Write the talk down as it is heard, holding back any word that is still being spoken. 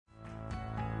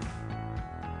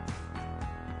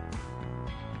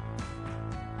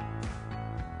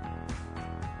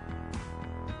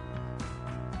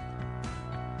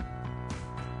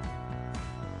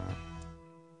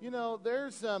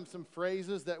There's some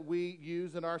phrases that we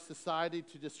use in our society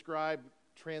to describe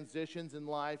transitions in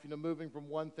life, moving from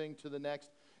one thing to the next.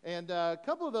 And a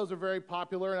couple of those are very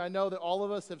popular, and I know that all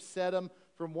of us have said them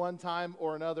from one time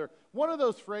or another. One of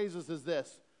those phrases is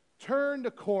this: turn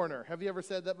the corner. Have you ever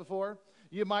said that before?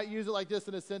 You might use it like this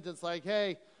in a sentence like,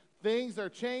 hey, things are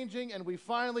changing and we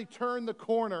finally turned the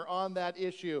corner on that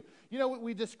issue.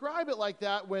 We describe it like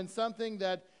that when something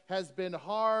that has been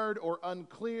hard or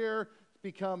unclear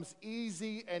becomes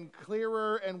easy and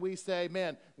clearer, and we say,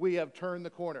 man, we have turned the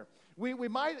corner. We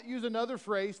might use another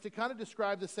phrase to kind of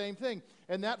describe the same thing,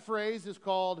 and that phrase is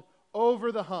called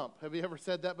over the hump. Have you ever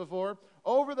said that before?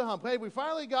 Over the hump. Hey, we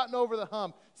finally gotten over the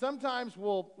hump. Sometimes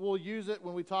we'll use it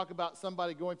when we talk about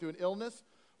somebody going through an illness,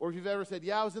 or if you've ever said,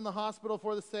 yeah, I was in the hospital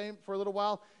for a little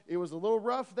while. It was a little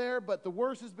rough there, but the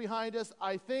worst is behind us.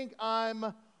 I think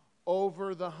I'm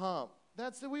over the hump.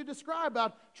 That's what we describe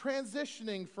about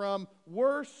transitioning from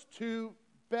worse to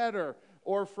better,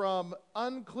 or from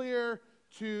unclear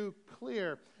to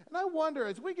clear. And I wonder,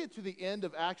 as we get to the end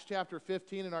of Acts chapter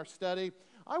 15 in our study,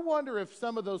 I wonder if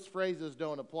some of those phrases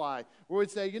don't apply. Where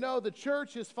we'd say, the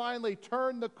church has finally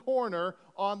turned the corner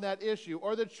on that issue,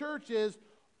 or the church is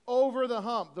over the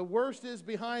hump. The worst is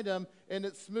behind them, and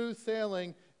it's smooth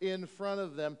sailing in front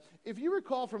of them. If you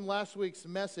recall from last week's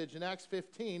message in Acts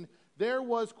 15, there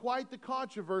was quite the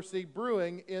controversy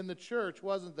brewing in the church,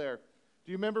 wasn't there?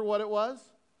 Do you remember what it was?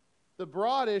 The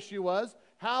broad issue was,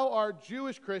 how are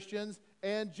Jewish Christians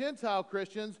and Gentile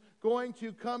Christians going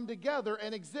to come together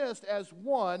and exist as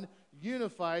one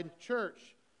unified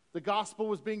church? The gospel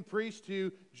was being preached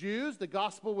to Jews. The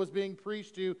gospel was being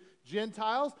preached to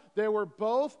Gentiles. There were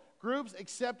both groups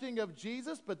accepting of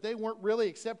Jesus, but they weren't really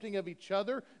accepting of each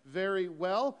other very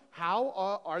well.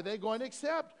 How are they going to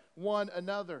accept one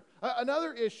another?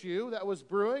 Another issue that was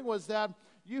brewing was that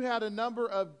you had a number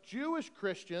of Jewish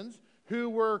Christians who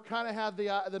were kind of had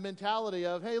the mentality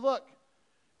of, hey, look,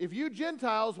 if you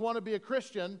Gentiles want to be a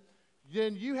Christian,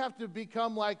 then you have to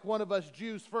become like one of us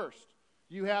Jews first.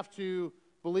 You have to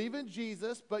believe in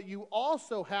Jesus, but you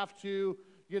also have to,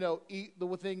 eat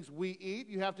the things we eat.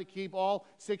 You have to keep all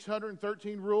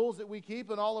 613 rules that we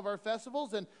keep in all of our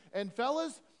festivals. And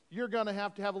fellas, you're going to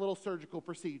have a little surgical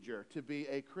procedure to be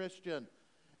a Christian.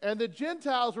 And the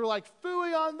Gentiles were like,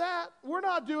 phooey on that. We're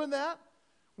not doing that.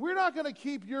 We're not going to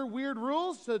keep your weird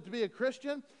rules to be a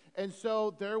Christian. And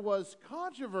so there was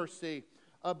controversy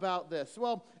about this.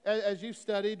 Well, as you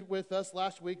studied with us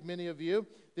last week, many of you,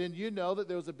 then you know that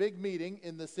there was a big meeting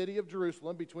in the city of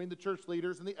Jerusalem between the church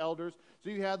leaders and the elders. So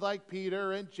you had like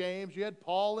Peter and James, you had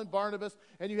Paul and Barnabas,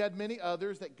 and you had many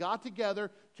others that got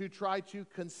together to try to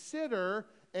consider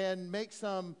and make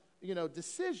some,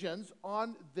 decisions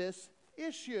on this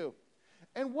issue.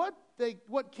 And what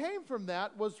came from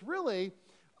that was really,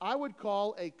 I would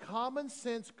call, a common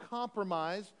sense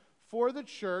compromise for the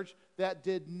church that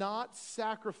did not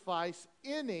sacrifice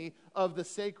any of the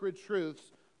sacred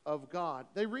truths of God.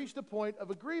 They reached a point of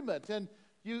agreement. And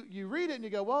you read it and you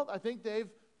go, well, I think they've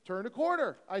turned a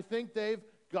corner. I think they've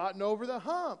gotten over the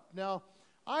hump. Now,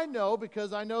 I know,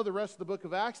 because I know the rest of the book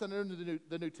of Acts, I know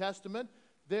the New Testament,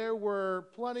 there were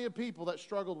plenty of people that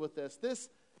struggled with this.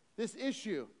 This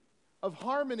issue of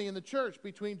harmony in the church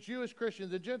between Jewish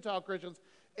Christians and Gentile Christians,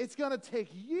 it's going to take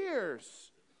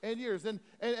years and years.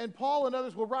 And Paul and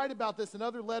others will write about this in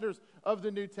other letters of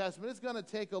the New Testament. It's going to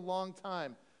take a long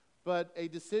time. But a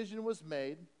decision was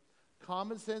made,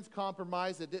 common sense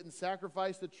compromise that didn't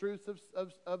sacrifice the truths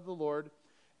of the Lord,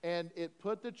 and it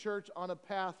put the church on a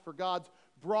path for God's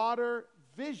broader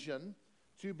vision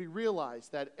to be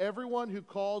realized, that everyone who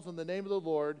calls on the name of the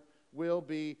Lord will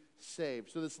be saved.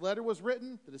 So this letter was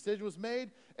written, the decision was made,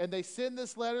 and they send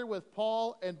this letter with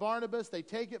Paul and Barnabas. They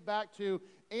take it back to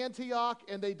Antioch,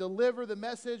 and they deliver the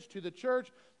message to the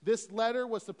church. This letter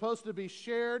was supposed to be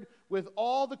shared with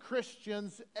all the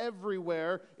Christians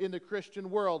everywhere in the Christian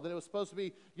world. And it was supposed to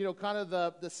be, kind of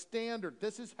the standard.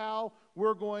 This is how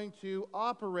we're going to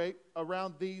operate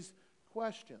around these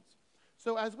questions.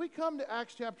 So as we come to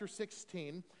Acts chapter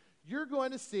 16, you're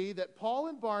going to see that Paul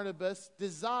and Barnabas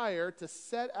desire to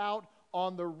set out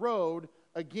on the road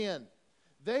again.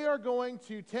 They are going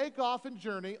to take off and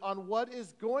journey on what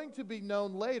is going to be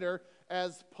known later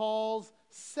as Paul's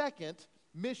second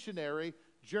missionary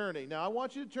journey. Now, I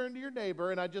want you to turn to your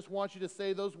neighbor, and I just want you to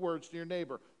say those words to your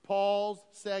neighbor. Paul's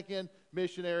second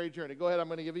missionary journey. Go ahead, I'm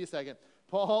going to give you a second.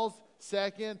 Paul's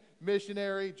second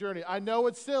missionary journey. I know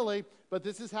it's silly, but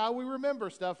this is how we remember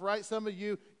stuff, right? Some of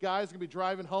you guys are going to be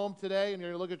driving home today, and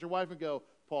you're going to look at your wife and go,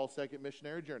 Paul's second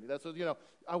missionary journey. That's what,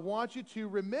 I want you to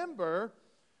remember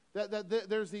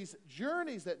There's these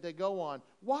journeys that they go on.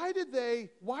 Why did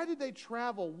they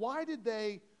travel? Why did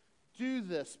they do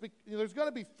this? There's going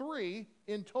to be 3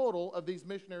 in total of these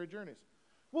missionary journeys.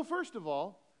 Well, first of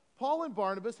all, Paul and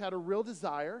Barnabas had a real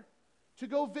desire to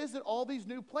go visit all these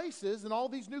new places and all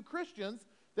these new Christians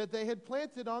that they had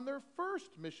planted on their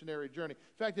first missionary journey.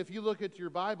 In fact, if you look at your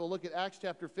Bible, look at Acts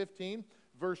chapter 15,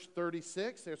 verse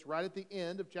 36. It's right at the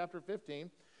end of chapter 15.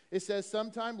 It says,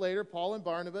 sometime later, Paul and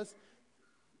Barnabas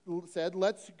said,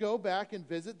 let's go back and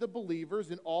visit the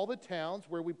believers in all the towns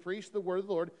where we preach the word of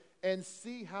the Lord and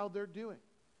see how they're doing.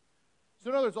 So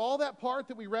in other words, all that part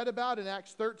that we read about in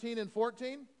Acts 13 and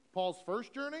 14, Paul's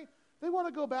first journey, they want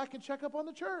to go back and check up on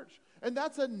the church. And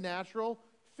that's a natural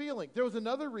feeling. There was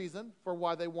another reason for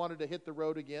why they wanted to hit the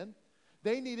road again.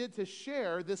 They needed to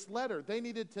share this letter. They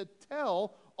needed to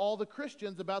tell all the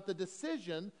Christians about the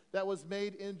decision that was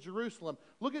made in Jerusalem.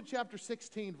 Look at chapter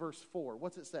 16, verse 4.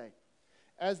 What's it say?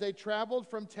 As they traveled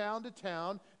from town to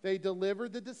town, they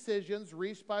delivered the decisions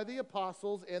reached by the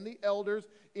apostles and the elders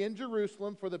in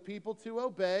Jerusalem for the people to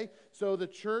obey. So the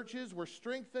churches were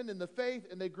strengthened in the faith,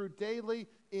 and they grew daily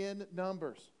in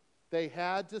numbers. They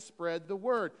had to spread the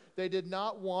word. They did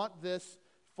not want this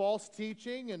false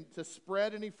teaching and to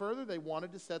spread any further. They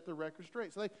wanted to set the record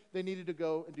straight. So they needed to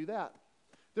go and do that.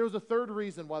 There was a third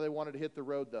reason why they wanted to hit the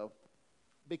road, though.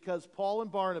 Because Paul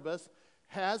and Barnabas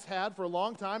has had for a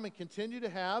long time and continue to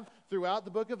have throughout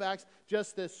the book of Acts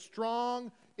just this strong,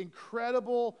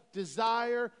 incredible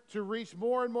desire to reach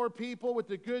more and more people with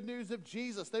the good news of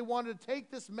Jesus. They wanted to take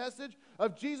this message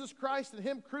of Jesus Christ and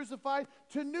Him crucified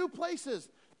to new places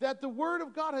that the Word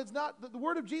of God the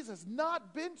Word of Jesus has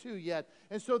not been to yet.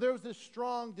 And so there was this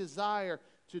strong desire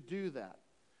to do that.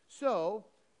 So,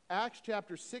 Acts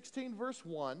chapter 16, verse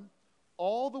 1,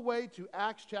 all the way to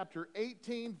Acts chapter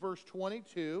 18, verse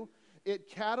 22,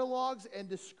 it catalogs and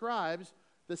describes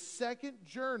the second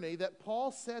journey that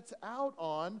Paul sets out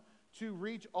on to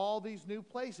reach all these new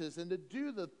places and to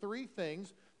do the 3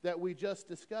 things that we just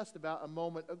discussed about a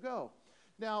moment ago.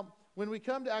 Now, when we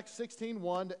come to Acts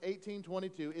 16:1 to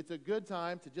 18:22, it's a good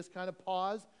time to just kind of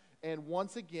pause and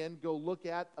once again go look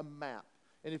at a map.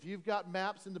 And if you've got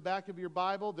maps in the back of your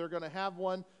Bible, they're going to have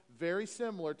one very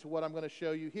similar to what I'm going to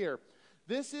show you here.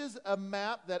 This is a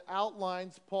map that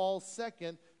outlines Paul's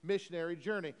second missionary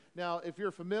journey. Now, if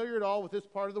you're familiar at all with this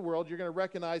part of the world, you're going to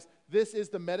recognize this is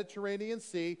the Mediterranean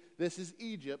Sea. This is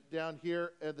Egypt down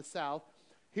here in the south.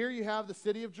 Here you have the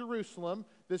city of Jerusalem.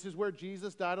 This is where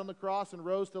Jesus died on the cross and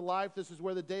rose to life. This is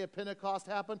where the day of Pentecost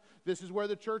happened. This is where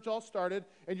the church all started.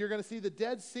 And you're going to see the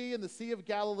Dead Sea and the Sea of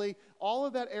Galilee. All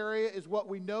of that area is what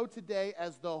we know today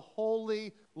as the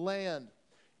Holy Land.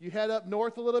 You head up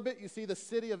north a little bit, you see the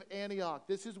city of Antioch.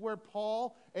 This is where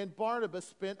Paul and Barnabas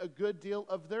spent a good deal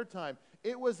of their time.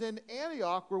 It was in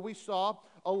Antioch where we saw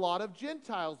a lot of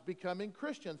Gentiles becoming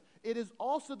Christians. It is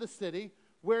also the city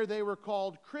where they were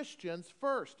called Christians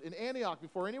first, in Antioch,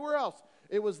 before anywhere else.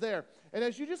 It was there. And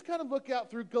as you just kind of look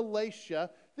out through Galatia,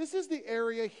 this is the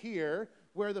area here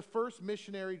where the first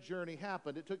missionary journey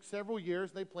happened. It took several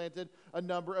years. They planted a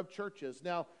number of churches.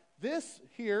 Now, this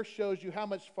here shows you how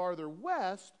much farther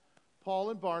west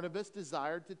Paul and Barnabas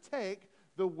desired to take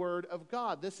the Word of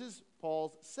God. This is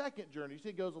Paul's second journey. You see,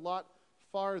 it goes a lot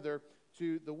farther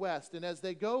to the west. And as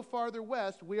they go farther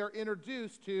west, we are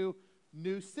introduced to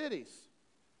new cities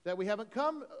that we haven't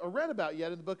come or read about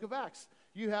yet in the book of Acts.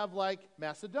 You have like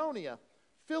Macedonia,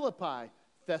 Philippi,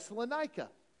 Thessalonica,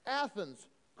 Athens,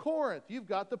 Corinth. You've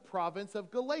got the province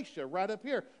of Galatia right up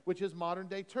here, which is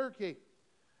modern-day Turkey.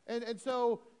 And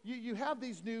so you have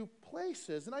these new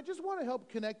places. And I just want to help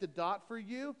connect the dot for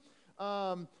you.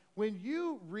 When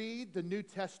you read the New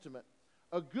Testament,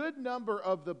 a good number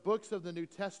of the books of the New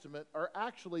Testament are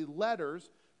actually letters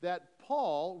that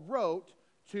Paul wrote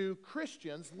to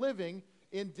Christians living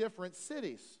in different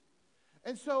cities.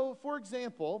 And so, for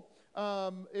example,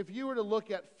 if you were to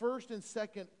look at 1st and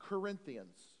 2nd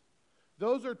Corinthians,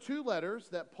 those are 2 letters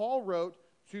that Paul wrote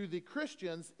to the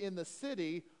Christians in the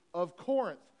city of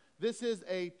Corinth. This is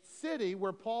a city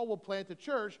where Paul will plant a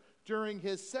church during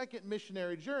his second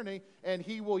missionary journey, and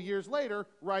he will years later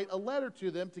write a letter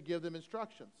to them to give them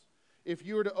instructions. If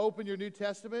you were to open your New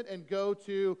Testament and go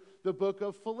to the book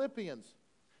of Philippians,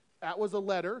 that was a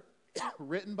letter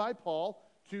written by Paul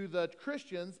to the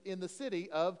Christians in the city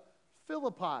of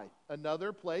Philippi,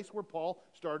 another place where Paul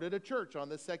started a church on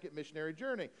this second missionary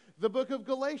journey. The book of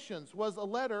Galatians was a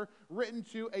letter written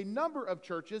to a number of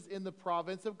churches in the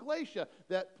province of Galatia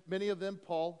that many of them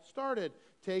Paul started.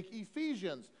 Take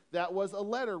Ephesians. That was a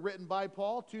letter written by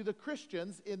Paul to the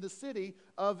Christians in the city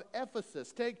of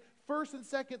Ephesus. Take 1st and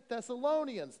 2nd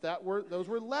Thessalonians. Those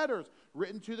were letters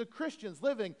written to the Christians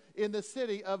living in the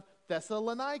city of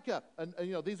Thessalonica. And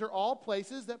these are all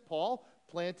places that Paul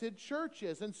planted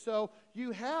churches. And so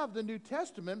you have the New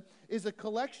Testament is a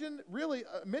collection, really,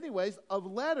 in many ways, of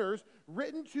letters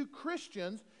written to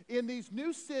Christians in these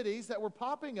new cities that were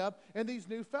popping up and these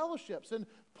new fellowships. And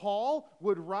Paul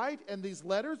would write, and these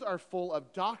letters are full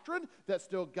of doctrine that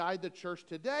still guide the church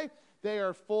today. They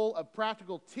are full of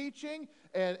practical teaching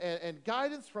and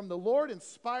guidance from the Lord,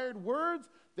 inspired words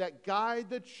that guide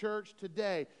the church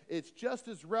today. It's just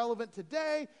as relevant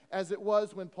today as it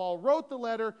was when Paul wrote the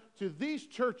letter to these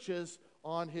churches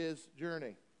on his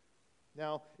journey.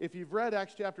 Now, if you've read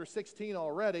Acts chapter 16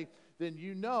 already, then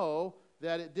you know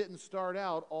that it didn't start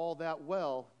out all that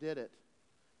well, did it?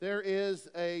 There is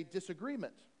a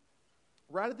disagreement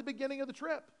right at the beginning of the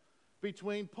trip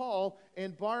between Paul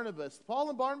and Barnabas. Paul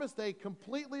and Barnabas, they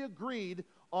completely agreed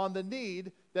on the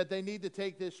need that they need to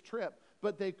take this trip,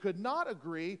 but they could not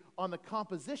agree on the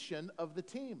composition of the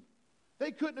team.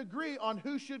 They couldn't agree on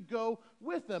who should go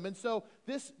with them. And so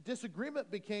this disagreement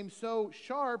became so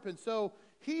sharp and so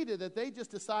heated that they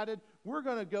just decided, we're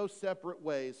going to go separate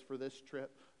ways for this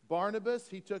trip. Barnabas,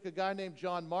 he took a guy named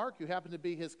John Mark, who happened to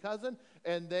be his cousin,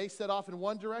 and they set off in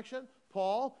one direction.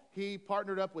 Paul, he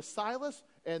partnered up with Silas,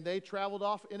 and they traveled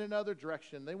off in another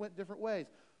direction. They went different ways.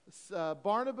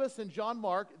 Barnabas and John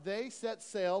Mark, they set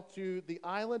sail to the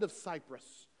island of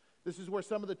Cyprus. This is where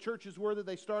some of the churches were that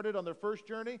they started on their first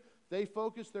journey. They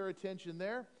focused their attention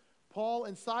there. Paul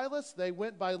and Silas, they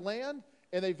went by land,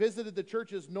 and they visited the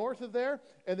churches north of there,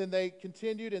 and then they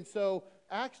continued. And so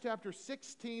Acts chapter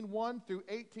 16, 1 through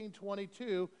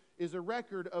 18:22 is a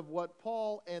record of what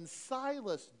Paul and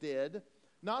Silas did.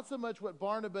 Not so much what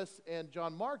Barnabas and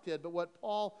John Mark did, but what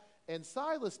Paul and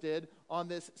Silas did on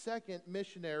this second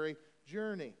missionary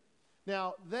journey.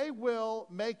 Now, they will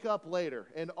make up later,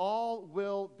 and all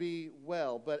will be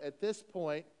well. But at this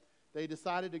point, they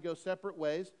decided to go separate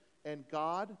ways, and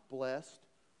God blessed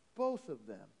both of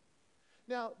them.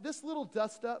 Now, this little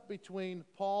dust-up between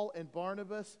Paul and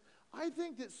Barnabas, I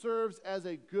think it serves as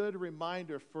a good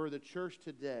reminder for the church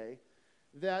today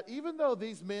that even though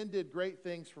these men did great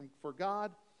things for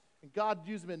God, and God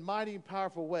used them in mighty and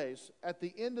powerful ways, at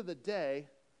the end of the day,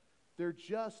 they're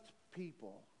just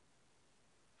people.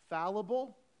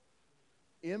 Fallible,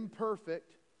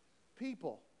 imperfect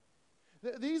people.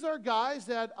 These are guys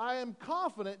that I am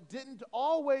confident didn't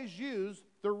always use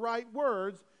the right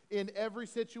words in every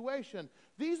situation.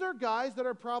 These are guys that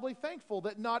are probably thankful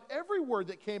that not every word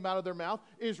that came out of their mouth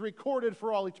is recorded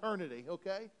for all eternity,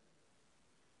 okay?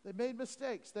 They made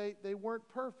mistakes. They weren't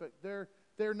perfect. They're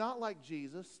not like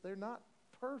Jesus. They're not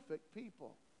perfect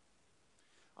people.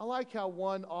 I like how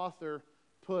one author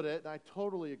put it, and I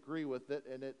totally agree with it,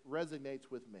 and it resonates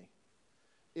with me.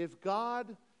 If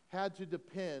God had to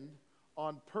depend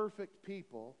on perfect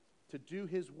people to do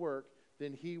his work,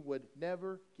 then he would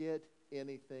never get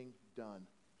anything done.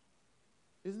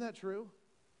 Isn't that true?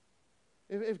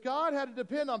 If God had to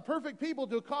depend on perfect people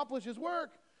to accomplish his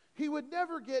work, he would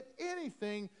never get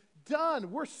anything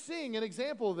done. We're seeing an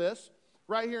example of this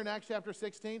right here in Acts chapter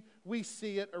 16. We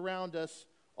see it around us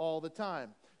all the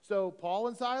time. So Paul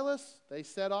and Silas, they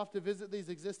set off to visit these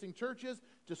existing churches,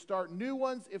 to start new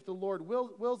ones if the Lord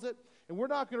wills it. And we're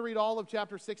not going to read all of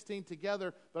chapter 16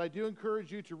 together, but I do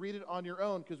encourage you to read it on your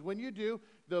own, because when you do,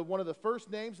 one of the first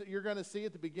names that you're going to see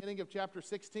at the beginning of chapter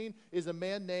 16 is a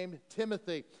man named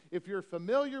Timothy. If you're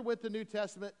familiar with the New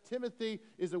Testament, Timothy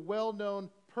is a well-known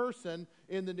person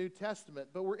in the New Testament,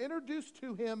 but we're introduced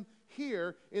to him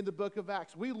here in the book of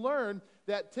Acts. We learn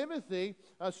that Timothy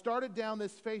started down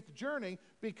this faith journey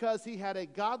because he had a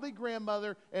godly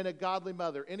grandmother and a godly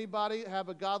mother. Anybody have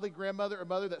a godly grandmother or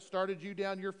mother that started you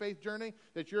down your faith journey,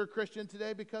 that you're a Christian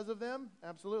today because of them?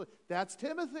 Absolutely. That's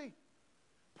Timothy.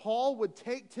 Paul would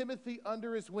take Timothy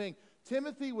under his wing.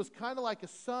 Timothy was kind of like a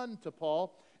son to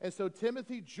Paul, and so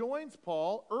Timothy joins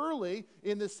Paul early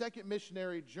in the second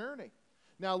missionary journey.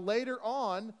 Now, later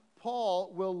on,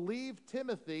 Paul will leave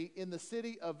Timothy in the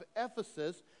city of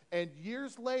Ephesus, and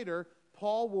years later,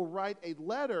 Paul will write a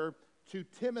letter to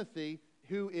Timothy,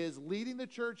 who is leading the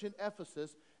church in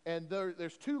Ephesus, and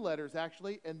there's two letters,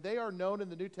 actually, and they are known in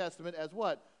the New Testament as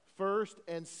what? 1st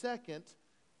and 2nd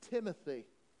Timothy.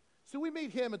 So we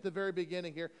meet him at the very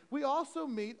beginning here. We also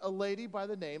meet a lady by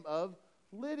the name of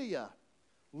Lydia.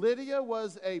 Lydia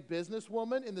was a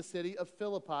businesswoman in the city of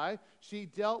Philippi. She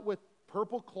dealt with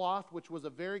purple cloth, which was a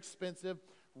very expensive,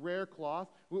 rare cloth.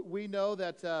 We know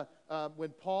that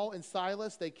when Paul and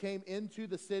Silas, they came into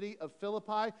the city of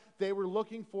Philippi, they were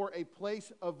looking for a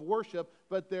place of worship,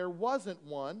 but there wasn't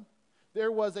one.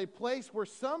 There was a place where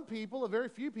some people, a very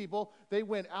few people, they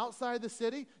went outside the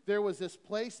city. There was this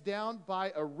place down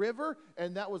by a river,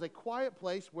 and that was a quiet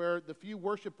place where the few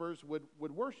worshipers would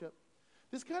worship.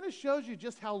 This kind of shows you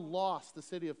just how lost the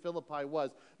city of Philippi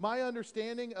was. My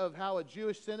understanding of how a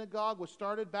Jewish synagogue was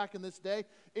started back in this day,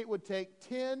 it would take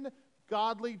 10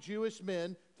 godly Jewish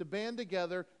men to band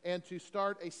together and to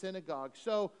start a synagogue.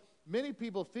 So many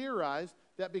people theorize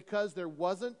that because there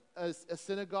wasn't a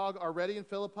synagogue already in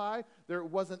Philippi, there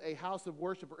wasn't a house of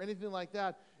worship or anything like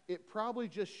that, it probably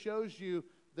just shows you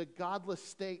the godless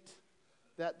state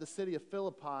that the city of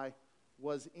Philippi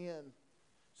was in.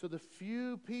 So the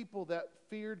few people that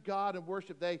feared God and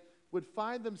worshiped, they would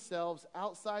find themselves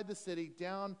outside the city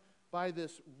down by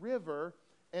this river.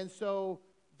 And so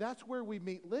that's where we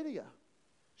meet Lydia.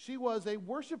 She was a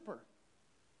worshiper.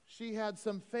 She had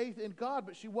some faith in God,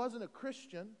 but she wasn't a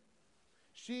Christian.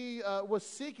 She was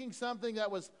seeking something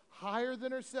that was higher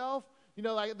than herself. You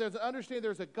know, like there's an understanding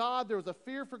there's a God, there was a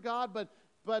fear for God,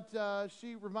 but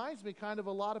she reminds me kind of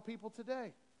a lot of people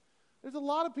today. There's a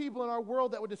lot of people in our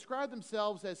world that would describe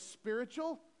themselves as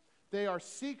spiritual. They are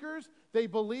seekers. They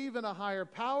believe in a higher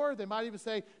power. They might even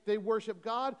say they worship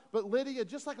God. But Lydia,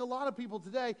 just like a lot of people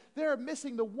today, they're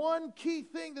missing the one key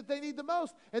thing that they need the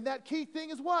most. And that key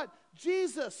thing is what?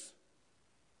 Jesus.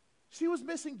 She was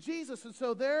missing Jesus. And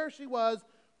so there she was,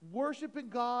 worshiping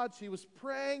God. She was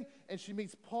praying, and she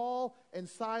meets Paul and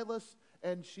Silas,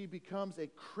 and she becomes a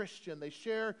Christian. They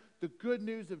share the good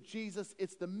news of Jesus.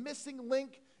 It's the missing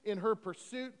link in her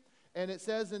pursuit. And it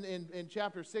says in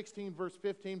chapter 16, verse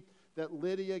 15, that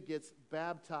Lydia gets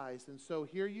baptized. And so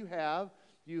here you have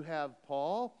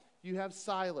Paul, you have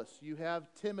Silas, you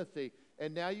have Timothy,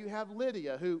 and now you have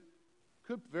Lydia, who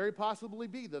could very possibly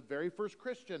be the very first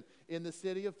Christian in the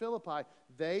city of Philippi.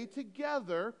 They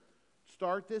together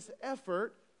start this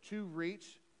effort to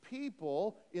reach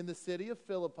people in the city of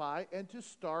Philippi and to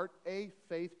start a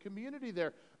faith community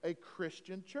there, a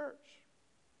Christian church.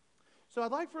 So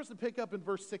I'd like for us to pick up in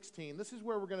verse 16. This is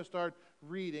where we're going to start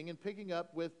reading and picking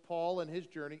up with Paul and his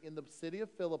journey in the city of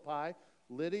Philippi.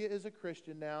 Lydia is a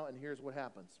Christian now, and here's what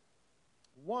happens.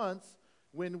 Once,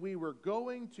 when we were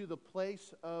going to the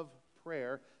place of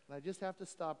prayer, and I just have to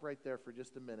stop right there for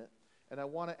just a minute, and I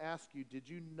want to ask you, did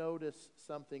you notice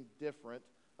something different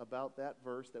about that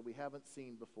verse that we haven't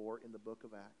seen before in the book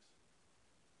of Acts?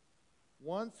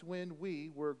 Once, when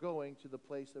we were going to the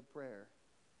place of prayer.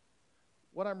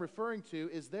 What I'm referring to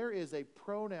is there is a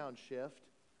pronoun shift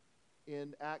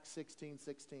in Acts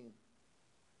 16:16.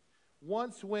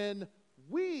 Once when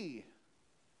we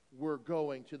were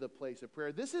going to the place of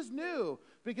prayer. This is new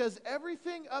because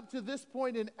everything up to this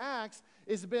point in Acts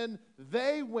has been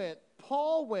they went,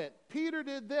 Paul went, Peter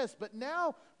did this, but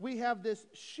now we have this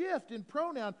shift in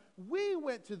pronoun. We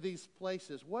went to these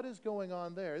places. What is going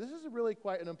on there? This is really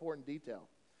quite an important detail.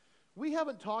 We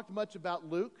haven't talked much about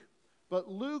Luke. But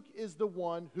Luke is the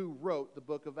one who wrote the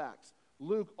book of Acts.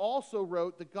 Luke also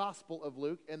wrote the Gospel of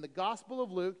Luke, and the Gospel of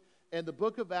Luke and the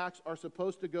book of Acts are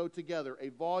supposed to go together, a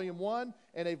volume 1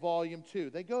 and a volume 2.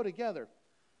 They go together.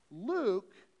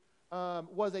 Luke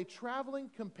was a traveling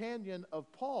companion of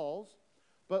Paul's,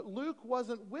 but Luke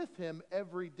wasn't with him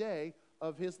every day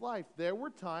of his life. There were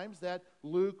times that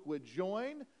Luke would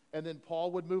join, and then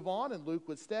Paul would move on, and Luke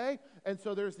would stay. And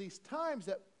so there's these times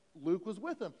that Luke was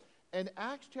with him. And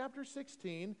Acts chapter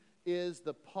 16 is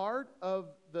the part of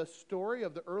the story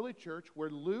of the early church where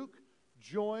Luke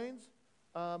joins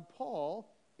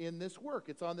Paul in this work.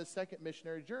 It's on this second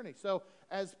missionary journey. So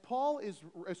as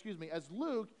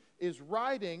Luke is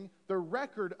writing the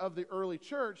record of the early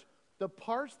church, the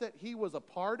parts that he was a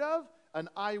part of, an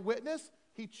eyewitness,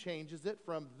 he changes it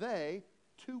from they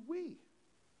to we.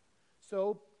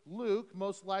 So Luke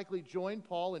most likely joined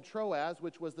Paul in Troas,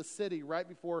 which was the city right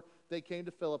before they came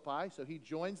to Philippi. So he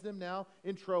joins them now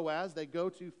in Troas. They go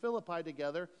to Philippi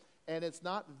together, and it's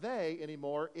not they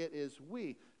anymore, it is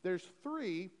we. There's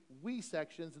 3 we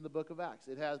sections in the book of Acts.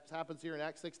 It happens here in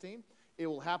Acts 16. It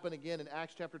will happen again in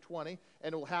Acts chapter 20,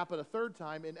 and it will happen a third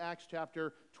time in Acts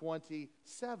chapter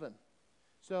 27.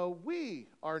 So we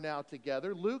are now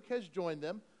together. Luke has joined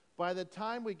them. By the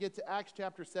time we get to Acts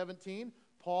chapter 17,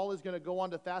 Paul is going to go on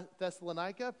to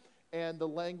Thessalonica, and the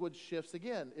language shifts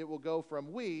again. It will go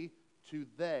from we to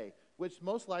they, which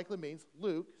most likely means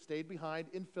Luke stayed behind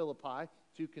in Philippi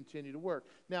to continue to work.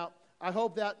 Now, I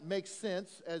hope that makes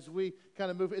sense as we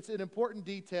kind of move. It's an important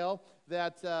detail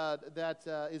that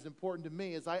is important to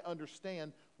me as I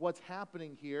understand what's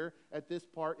happening here at this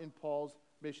part in Paul's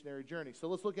missionary journey. So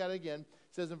let's look at it again.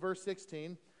 It says in verse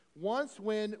 16, Once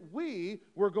when we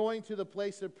were going to the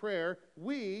place of prayer,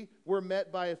 we were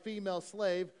met by a female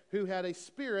slave who had a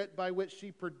spirit by which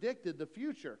she predicted the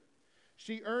future.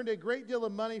 She earned a great deal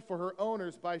of money for her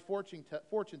owners by fortune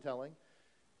telling.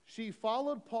 She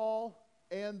followed Paul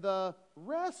and the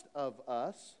rest of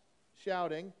us,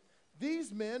 shouting,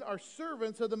 "These men are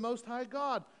servants of the Most High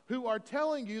God, who are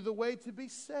telling you the way to be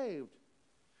saved."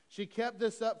 She kept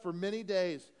this up for many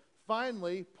days.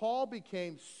 Finally, Paul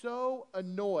became so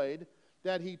annoyed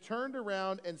that he turned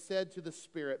around and said to the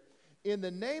Spirit, "In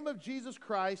the name of Jesus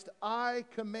Christ, I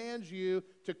command you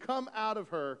to come out of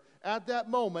her." At that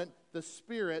moment, the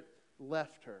Spirit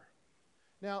left her.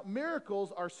 Now,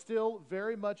 miracles are still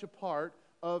very much a part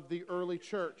of the early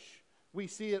church. We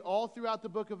see it all throughout the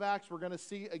book of Acts. We're going to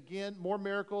see, again, more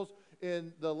miracles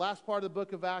in the last part of the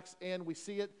book of Acts, and we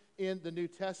see it in the New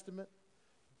Testament.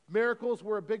 Miracles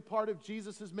were a big part of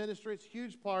Jesus' ministry. It's a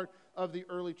huge part of the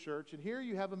early church. And here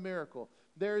you have a miracle.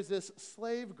 There's this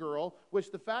slave girl,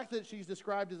 which the fact that she's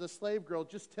described as a slave girl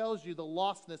just tells you the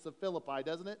lostness of Philippi,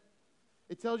 doesn't it?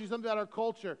 It tells you something about our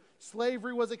culture.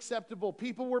 Slavery was acceptable.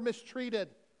 People were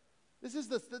mistreated.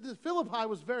 Philippi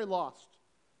was very lost.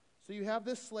 So you have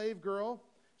this slave girl.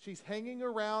 She's hanging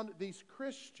around these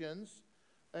Christians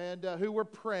and who were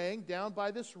praying down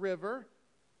by this river.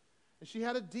 And she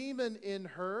had a demon in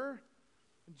her.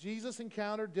 Jesus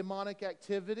encountered demonic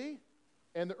activity,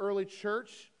 and the early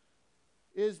church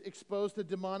is exposed to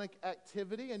demonic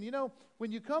activity. And you know,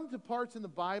 when you come to parts in the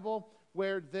Bible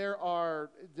where there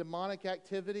are demonic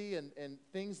activity and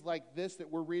things like this that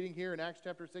we're reading here in Acts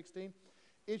chapter 16,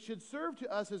 it should serve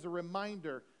to us as a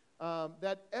reminder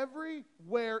that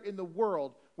everywhere in the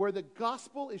world where the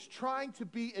gospel is trying to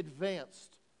be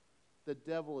advanced, the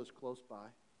devil is close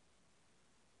by.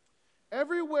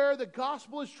 Everywhere the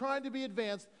gospel is trying to be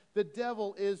advanced, the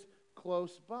devil is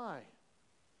close by.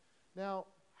 Now,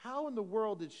 how in the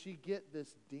world did she get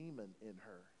this demon in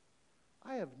her?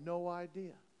 I have no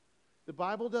idea. The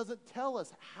Bible doesn't tell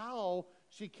us how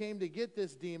she came to get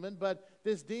this demon, but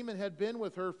this demon had been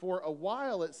with her for a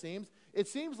while, it seems. It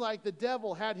seems like the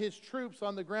devil had his troops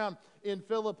on the ground in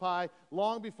Philippi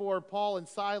long before Paul and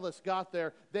Silas got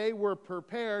there. They were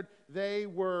prepared. They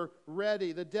were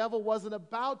ready. The devil wasn't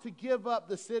about to give up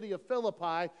the city of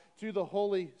Philippi to the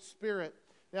Holy Spirit.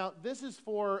 Now, this is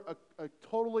for a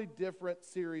totally different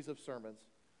series of sermons.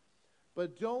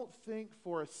 But don't think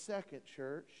for a second,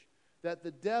 church, that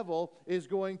the devil is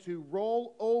going to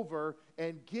roll over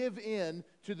and give in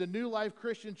to the New Life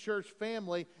Christian Church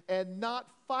family and not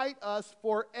fight us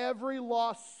for every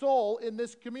lost soul in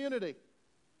this community.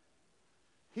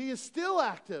 He is still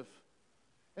active,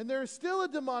 and there is still a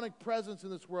demonic presence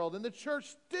in this world, and the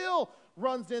church still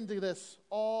runs into this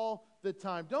all the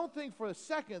time. Don't think for a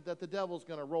second that the devil's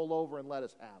going to roll over and let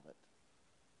us have it.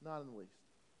 Not in the least.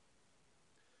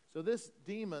 So this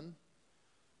demon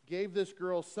gave this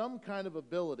girl some kind of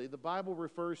ability. The Bible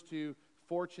refers to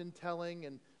fortune telling,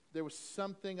 and there was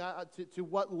something, to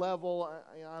what level,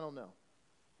 I don't know.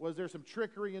 Was there some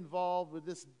trickery involved? Would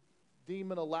this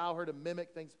demon allow her to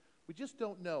mimic things? We just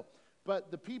don't know. But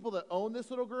the people that owned this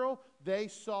little girl, they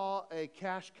saw a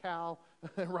cash cow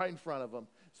right in front of them.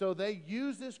 So they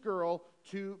used this girl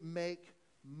to make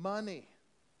money.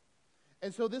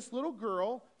 And so this little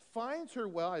girl finds her,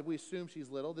 we assume she's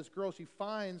little. This girl, she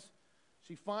finds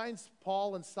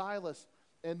Paul and Silas,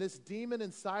 and this demon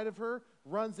inside of her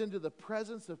runs into the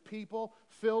presence of people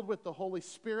filled with the Holy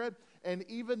Spirit, and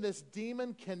even this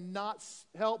demon cannot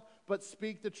help but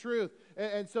speak the truth.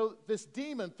 And so this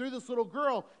demon, through this little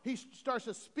girl, he starts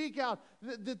to speak out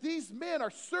that these men are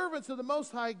servants of the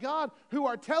Most High God who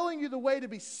are telling you the way to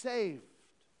be saved.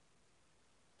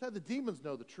 That's how the demons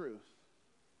know the truth.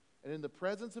 And in the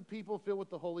presence of people filled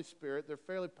with the Holy Spirit, they're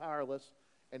fairly powerless,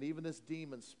 and even this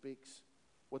demon speaks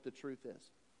what the truth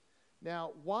is.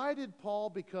 Now, why did Paul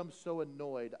become so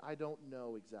annoyed? I don't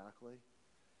know exactly.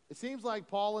 It seems like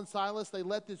Paul and Silas, they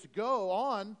let this go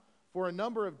on for a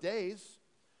number of days.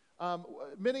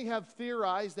 Many have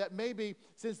theorized that maybe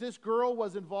since this girl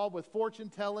was involved with fortune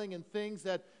telling and things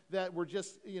that were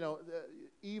just,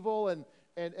 evil,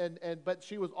 but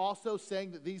she was also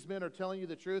saying that these men are telling you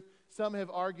the truth, some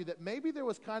have argued that maybe there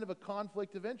was kind of a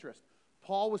conflict of interest.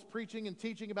 Paul was preaching and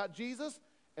teaching about Jesus,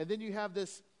 and then you have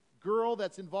this girl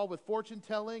that's involved with fortune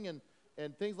telling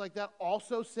and things like that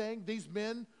also saying these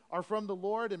men are from the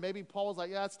Lord, and maybe Paul was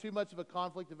like, yeah, it's too much of a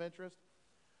conflict of interest.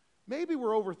 Maybe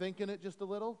we're overthinking it just a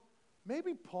little.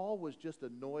 Maybe Paul was just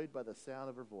annoyed by the sound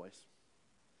of her voice.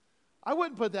 I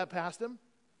wouldn't put that past him.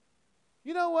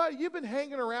 You know what? You've been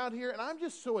hanging around here, and I'm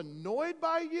just so annoyed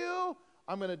by you.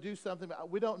 I'm going to do something.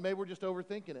 Maybe we're just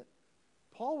overthinking it.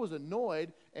 Paul was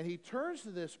annoyed, and he turns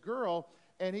to this girl,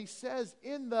 and he says,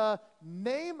 in the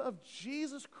name of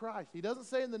Jesus Christ. He doesn't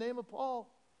say in the name of Paul.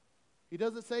 He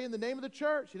doesn't say in the name of the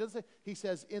church. He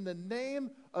says, in the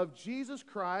name of Jesus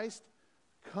Christ,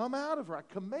 come out of her. I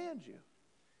command you.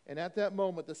 And at that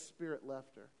moment, the Spirit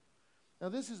left her. Now,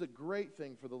 this is a great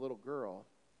thing for the little girl.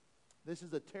 This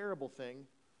is a terrible thing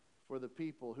for the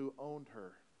people who owned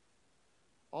her.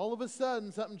 All of a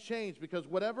sudden, something changed because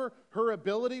whatever her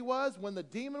ability was, when the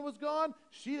demon was gone,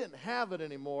 she didn't have it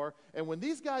anymore. And when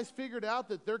these guys figured out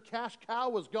that their cash cow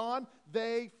was gone,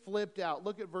 they flipped out.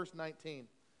 Look at verse 19.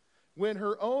 When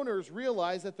her owners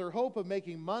realized that their hope of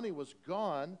making money was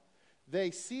gone,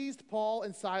 they seized Paul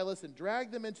and Silas and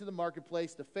dragged them into the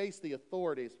marketplace to face the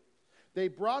authorities. They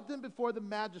brought them before the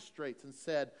magistrates and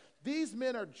said, "These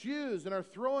men are Jews and are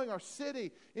throwing our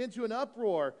city into an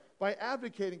uproar by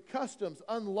advocating customs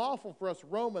unlawful for us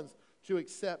Romans to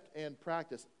accept and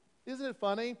practice." Isn't it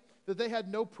funny that they had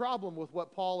no problem with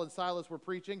what Paul and Silas were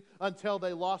preaching until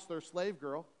they lost their slave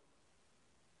girl?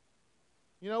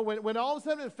 You know, when all of a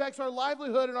sudden it affects our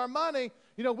livelihood and our money,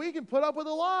 you know, we can put up with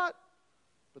a lot.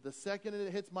 But the second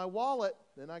it hits my wallet,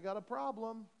 then I got a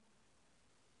problem.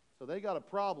 So they got a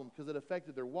problem because it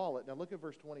affected their wallet. Now look at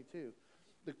verse 22.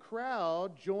 The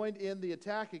crowd joined in the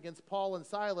attack against Paul and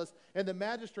Silas, and the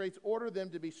magistrates ordered them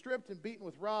to be stripped and beaten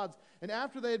with rods. And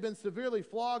after they had been severely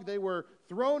flogged, they were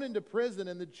thrown into prison,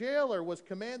 and the jailer was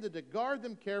commanded to guard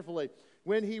them carefully.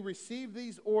 When he received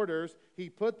these orders, he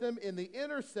put them in the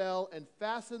inner cell and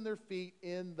fastened their feet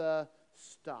in the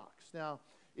stocks. Now,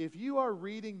 if you are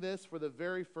reading this for the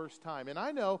very first time, and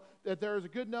I know that there is a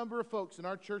good number of folks in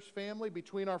our church family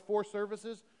between our 4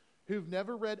 services who've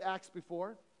never read Acts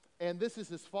before, and this is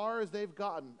as far as they've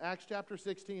gotten. Acts chapter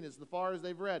 16 is as far as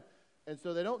they've read, and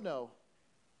so they don't know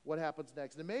what happens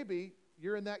next. And maybe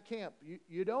you're in that camp.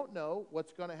 You don't know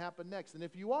what's going to happen next, and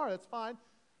if you are, that's fine,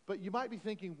 but you might be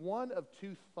thinking one of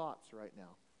 2 thoughts right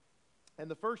now.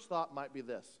 And the first thought might be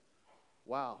this: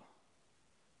 wow,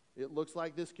 it looks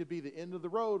like this could be the end of the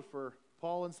road for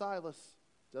Paul and Silas.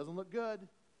 Doesn't look good.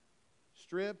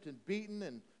 Stripped and beaten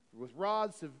and with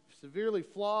rods, severely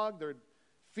flogged. Their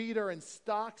feet are in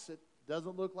stocks. It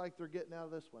doesn't look like they're getting out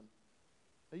of this one.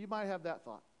 Now, you might have that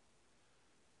thought.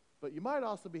 But you might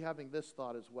also be having this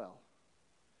thought as well.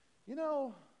 You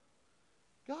know,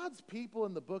 God's people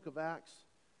in the book of Acts,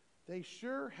 they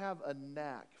sure have a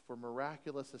knack for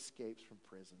miraculous escapes from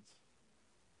prisons.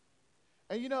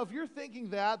 And, you know, if you're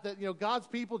thinking that you know, God's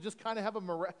people just kind of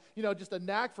have just a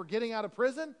knack for getting out of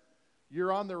prison,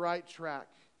 you're on the right track,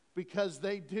 because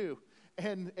they do.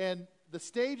 And the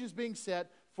stage is being set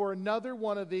for another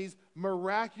one of these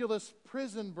miraculous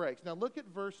prison breaks. Now, look at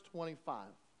verse 25.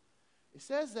 It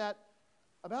says that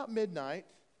about midnight,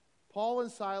 Paul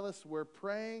and Silas were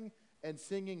praying and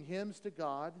singing hymns to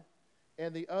God,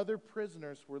 and the other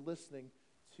prisoners were listening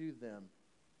to them.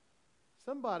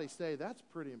 Somebody say, that's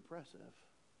pretty impressive.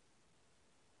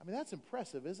 I mean, that's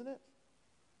impressive, isn't it?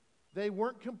 They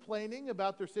weren't complaining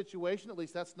about their situation. At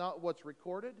least that's not what's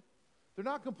recorded. They're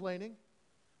not complaining.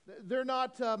 They're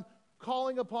not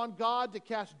calling upon God to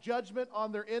cast judgment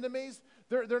on their enemies.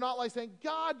 They're not like saying,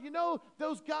 God, you know,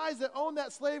 those guys that own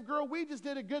that slave girl, we just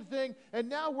did a good thing, and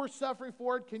now we're suffering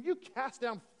for it. Can you cast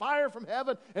down fire from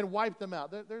heaven and wipe them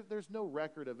out? There's no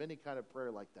record of any kind of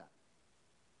prayer like that.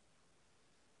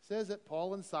 It says that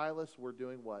Paul and Silas were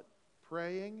doing what?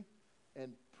 Praying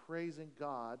and praising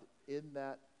God in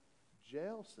that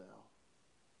jail cell.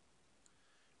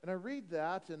 And I read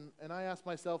that, and I ask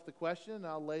myself the question, and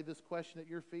I'll lay this question at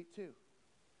your feet too.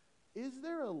 Is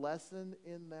there a lesson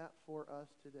in that for us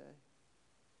today?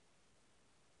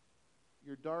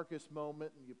 Your darkest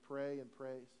moment, and you pray and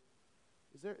praise.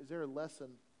 Is there a lesson?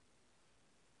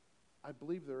 I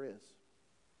believe there is.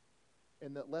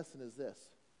 And that lesson is this: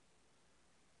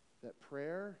 that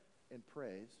prayer and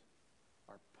praise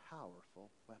are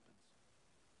powerful weapons.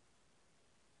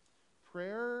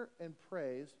 Prayer and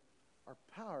praise are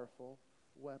powerful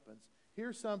weapons.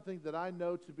 Here's something that I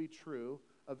know to be true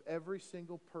of every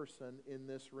single person in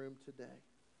this room today.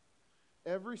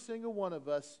 Every single one of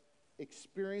us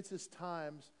experiences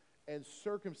times and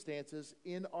circumstances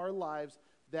in our lives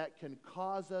that can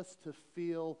cause us to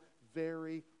feel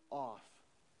very off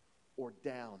or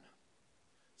down.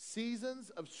 Seasons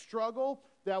of struggle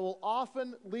that will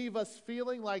often leave us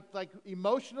feeling like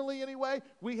emotionally anyway,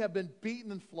 we have been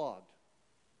beaten and flogged.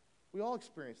 We all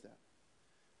experience that.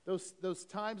 Those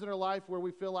times in our life where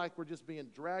we feel like we're just being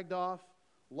dragged off,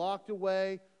 locked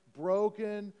away,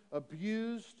 broken,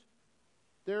 abused.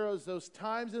 There are those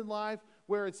times in life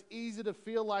where it's easy to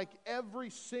feel like every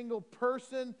single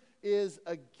person is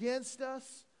against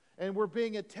us, and we're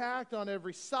being attacked on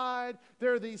every side.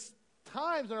 There are these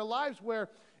times in our lives where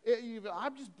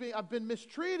I've been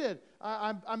mistreated.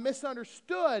 I'm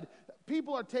misunderstood.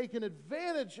 People are taking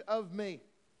advantage of me.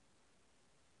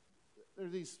 There are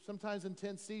these sometimes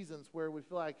intense seasons where we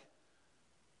feel like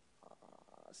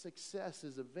success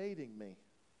is evading me.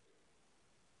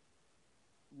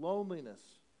 Loneliness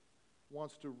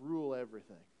wants to rule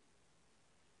everything.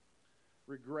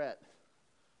 Regret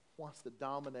wants to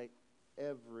dominate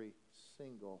every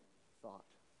single thought.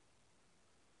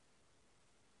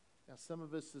 Now, some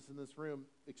of us in this room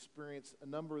experience a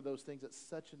number of those things at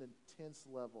such an intense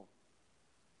level.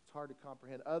 It's hard to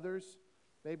comprehend. Others,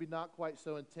 maybe not quite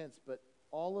so intense, but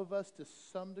all of us to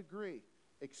some degree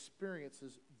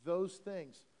experiences those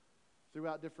things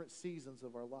throughout different seasons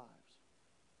of our lives.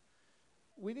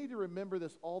 We need to remember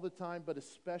this all the time, but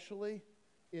especially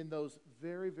in those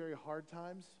very, very hard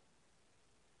times,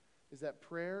 is that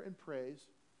prayer and praise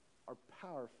are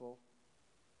powerful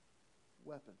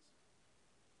weapons.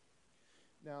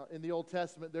 Now, in the Old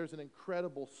Testament, there's an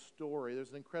incredible story. There's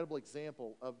an incredible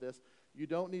example of this. You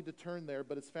don't need to turn there,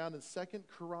 but it's found in 2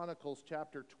 Chronicles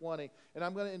chapter 20. And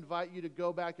I'm going to invite you to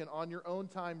go back and on your own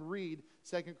time read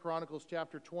 2 Chronicles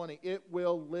chapter 20. It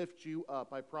will lift you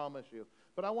up, I promise you.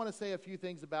 But I want to say a few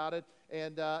things about it.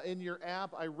 And in your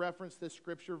app, I referenced this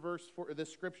scripture verse for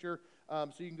this scripture,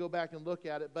 so you can go back and look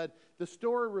at it. But the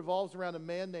story revolves around a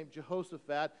man named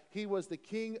Jehoshaphat. He was the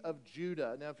king of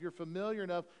Judah. Now, if you're familiar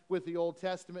enough with the Old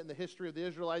Testament and the history of the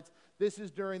Israelites, this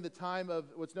is during the time of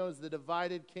what's known as the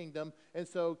divided kingdom. And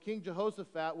so King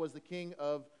Jehoshaphat was the king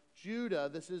of Judah.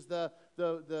 This is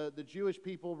the Jewish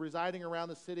people residing around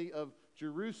the city of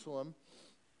Jerusalem.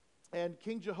 And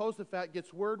King Jehoshaphat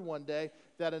gets word one day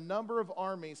that a number of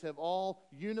armies have all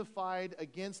unified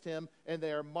against him, and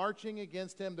they are marching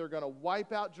against him. They're going to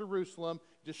wipe out Jerusalem,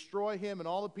 destroy him and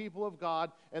all the people of God,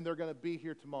 and they're going to be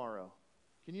here tomorrow.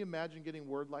 Can you imagine getting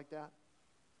word like that?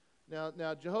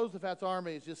 Now Jehoshaphat's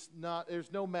army is just not,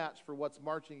 there's no match for what's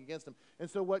marching against him. And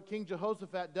so what King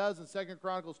Jehoshaphat does in 2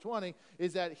 Chronicles 20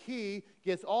 is that he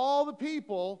gets all the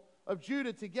people of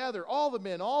Judah together, all the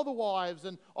men, all the wives,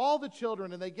 and all the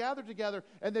children, and they gather together,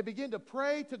 and they begin to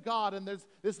pray to God, and there's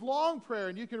this long prayer,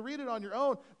 and you can read it on your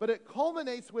own, but it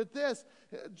culminates with this.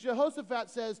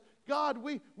 Jehoshaphat says, God,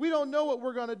 we don't know what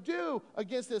we're going to do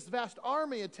against this vast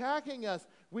army attacking us.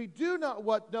 We do not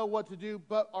know what to do,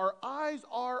 but our eyes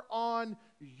are on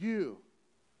you.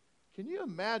 Can you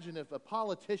imagine if a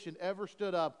politician ever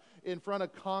stood up in front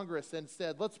of Congress and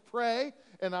said, let's pray,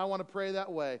 and I want to pray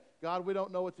that way. God, we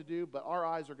don't know what to do, but our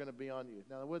eyes are going to be on you.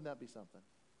 Now, wouldn't that be something?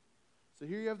 So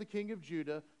here you have the king of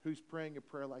Judah who's praying a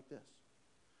prayer like this.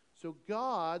 So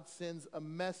God sends a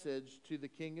message to the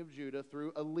king of Judah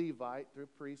through a Levite, through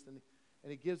a priest, and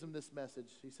he gives him this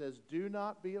message. He says, do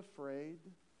not be afraid.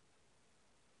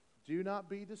 Do not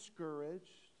be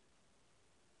discouraged.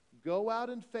 Go out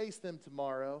and face them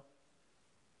tomorrow,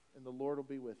 and the Lord will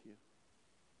be with you.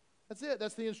 That's it.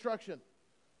 That's the instruction.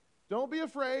 Don't be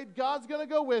afraid. God's going to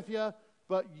go with you,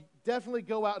 but definitely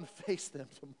go out and face them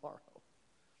tomorrow.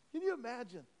 Can you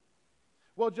imagine?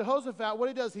 Well, Jehoshaphat, what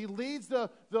he does, he leads the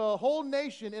whole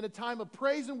nation in a time of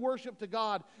praise and worship to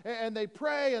God. And they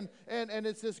pray, and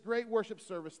it's this great worship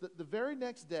service. The very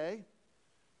next day,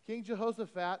 King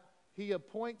Jehoshaphat, he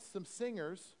appoints some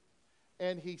singers,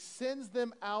 and he sends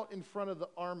them out in front of the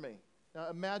army. Now,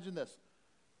 imagine this.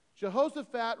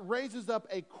 Jehoshaphat raises up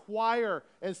a choir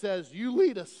and says, you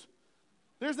lead us.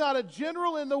 There's not a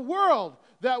general in the world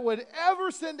that would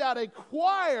ever send out a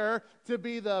choir to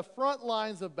be the front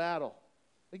lines of battle.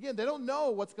 Again, they don't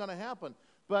know what's going to happen.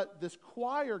 But this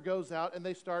choir goes out and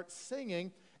they start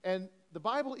singing. And the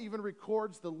Bible even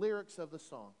records the lyrics of the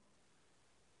song.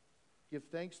 Give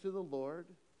thanks to the Lord,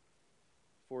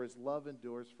 for his love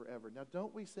endures forever. Now,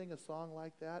 don't we sing a song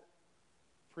like that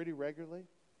pretty regularly?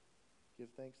 Give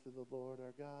thanks to the Lord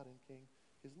our God and King.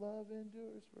 His love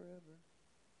endures forever.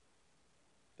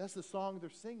 That's the song they're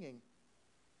singing.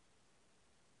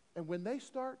 And when they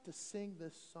start to sing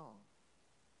this song,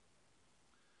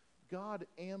 God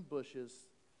ambushes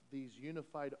these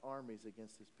unified armies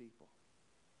against his people.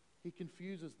 He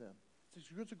confuses them.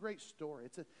 It's a great story.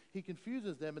 He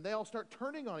confuses them, and they all start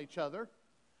turning on each other.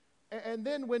 And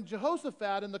then when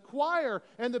Jehoshaphat and the choir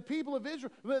and the people of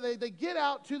Israel, they get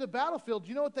out to the battlefield, do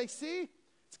you know what they see?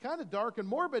 It's kind of dark and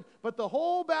morbid, but the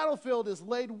whole battlefield is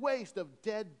laid waste of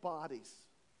dead bodies.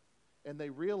 And they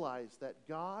realize that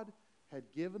God had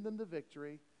given them the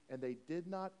victory, and they did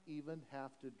not even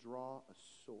have to draw a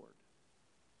sword.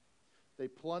 They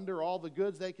plunder all the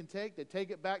goods they can take. They take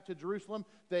it back to Jerusalem.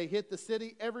 They hit the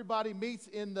city. Everybody meets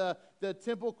in the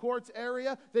temple courts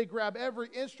area. They grab every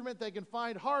instrument they can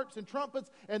find, harps and trumpets,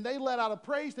 and they let out a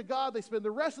praise to God. They spend the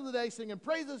rest of the day singing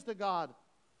praises to God.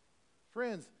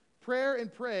 Friends, prayer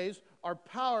and praise are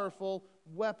powerful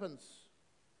weapons.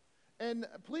 And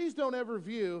please don't ever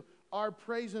view our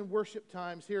praise and worship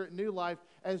times here at New Life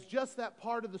as just that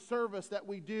part of the service that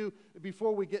we do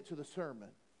before we get to the sermon.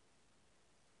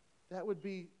 That would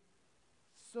be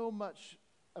so much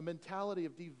a mentality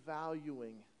of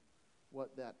devaluing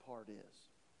what that part is.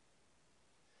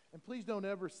 And please don't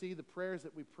ever see the prayers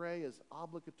that we pray as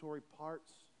obligatory parts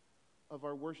of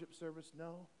our worship service.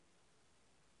 No.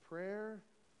 Prayer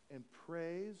and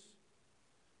praise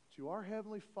to our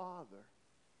Heavenly Father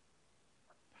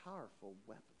are powerful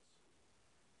weapons.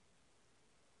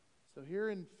 So here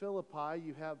in Philippi,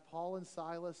 you have Paul and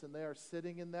Silas, and they are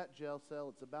sitting in that jail cell.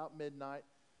 It's about midnight,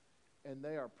 and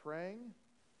they are praying,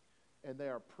 and they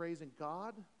are praising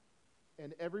God,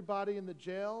 and everybody in the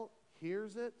jail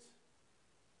hears it.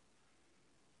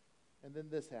 And then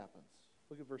this happens.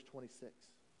 Look at verse 26.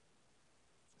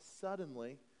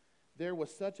 Suddenly, there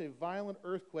was such a violent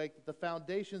earthquake that the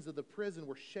foundations of the prison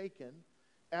were shaken.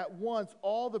 At once,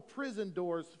 all the prison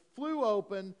doors flew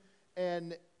open,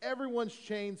 and everyone's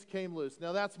chains came loose.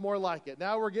 Now, that's more like it.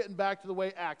 Now we're getting back to the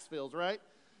way Acts feels, right?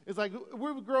 It's like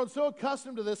we've grown so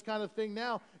accustomed to this kind of thing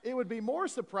now. It would be more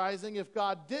surprising if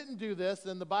God didn't do this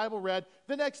and the Bible read,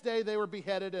 the next day they were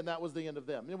beheaded and that was the end of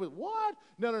them. It was, what?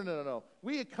 No.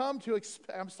 We had come to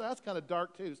expect, I'm sorry, that's kind of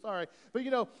dark too, sorry. But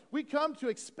we come to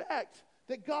expect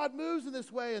that God moves in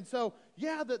this way. And so,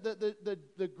 yeah,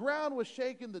 the ground was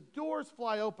shaken, the doors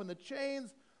fly open, the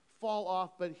chains fall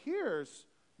off. But here's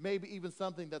maybe even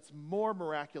something that's more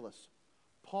miraculous.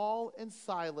 Paul and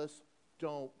Silas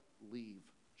don't leave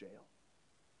jail.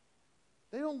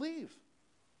 They don't leave.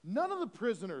 None of the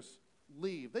prisoners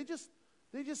leave. They just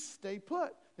stay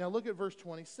put. Now look at verse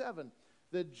 27.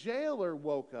 The jailer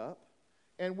woke up,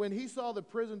 and when he saw the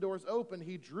prison doors open,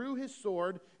 he drew his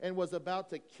sword and was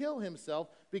about to kill himself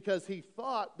because he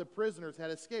thought the prisoners had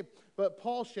escaped. But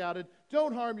Paul shouted,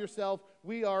 "Don't harm yourself.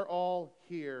 We are all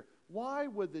here." Why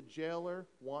would the jailer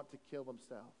want to kill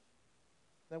himself?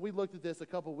 Now, we looked at this a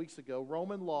couple weeks ago.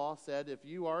 Roman law said if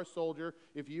you are a soldier,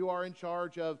 if you are in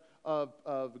charge of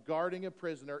guarding a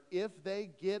prisoner, if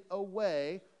they get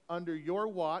away under your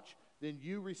watch, then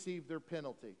you receive their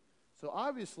penalty. So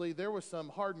obviously, there were some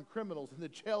hardened criminals in the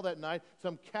jail that night.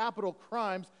 Some capital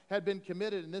crimes had been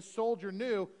committed, and this soldier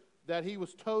knew that he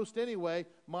was toast anyway,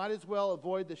 might as well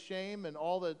avoid the shame and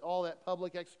all that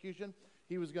public execution.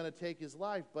 He was going to take his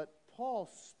life, but Paul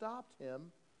stopped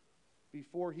him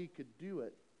before he could do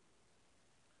it.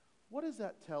 What does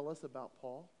that tell us about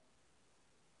Paul?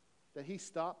 That he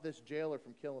stopped this jailer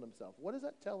from killing himself. What does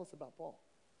that tell us about Paul?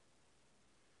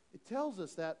 It tells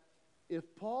us that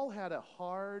if Paul had a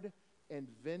hard and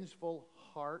vengeful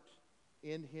heart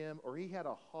in him, or he had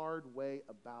a hard way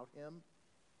about him,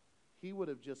 he would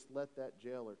have just let that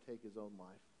jailer take his own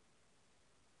life.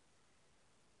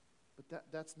 But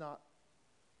that's not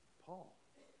Paul.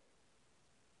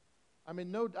 I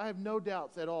mean, I have no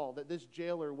doubts at all that this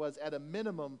jailer was, at a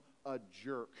minimum, a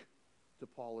jerk to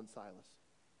Paul and Silas.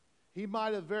 He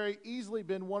might have very easily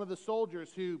been one of the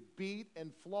soldiers who beat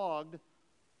and flogged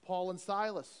Paul and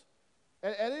Silas.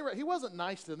 At any rate, he wasn't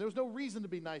nice to them. There was no reason to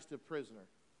be nice to a prisoner.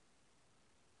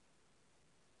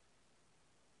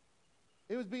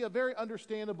 It would be very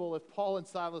understandable if Paul and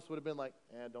Silas would have been like,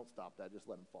 don't stop that, just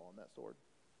let him fall on that sword.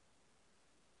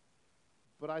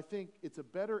 But I think it's a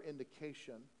better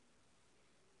indication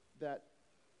that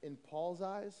in Paul's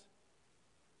eyes,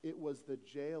 it was the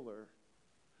jailer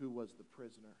who was the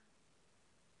prisoner.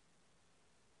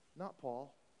 Not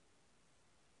Paul.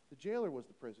 The jailer was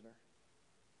the prisoner.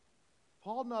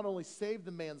 Paul not only saved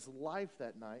the man's life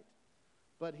that night,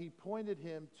 but he pointed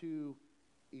him to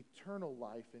eternal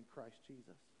life in Christ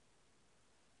Jesus.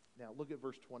 Now, look at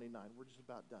verse 29. We're just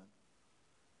about done.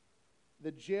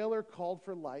 The jailer called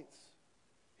for lights.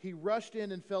 He rushed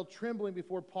in and fell trembling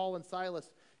before Paul and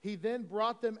Silas. He then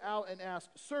brought them out and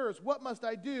asked, "Sirs, what must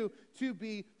I do to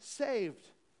be saved?"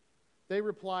 They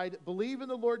replied, "Believe in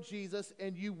the Lord Jesus,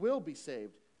 and you will be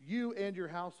saved, you and your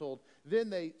household." Then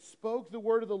they spoke the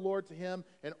word of the Lord to him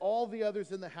and all the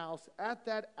others in the house. At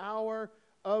that hour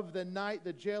of the night,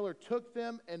 the jailer took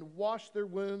them and washed their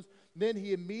wounds. Then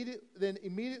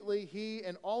immediately he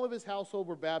and all of his household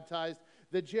were baptized.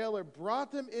 The jailer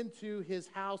brought them into his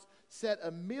house, set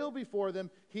a meal before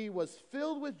them. He was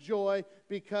filled with joy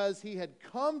because he had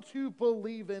come to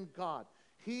believe in God,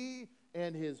 he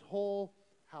and his whole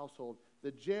household.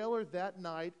 The jailer that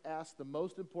night asked the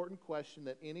most important question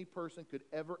that any person could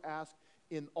ever ask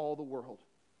in all the world.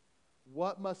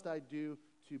 What must I do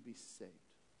to be saved?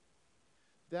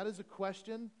 That is a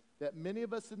question that many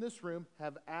of us in this room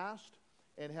have asked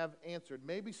and have answered.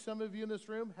 Maybe some of you in this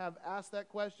room have asked that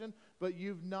question, but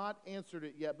you've not answered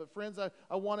it yet. But friends,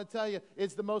 I want to tell you,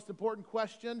 it's the most important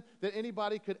question that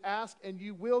anybody could ask, and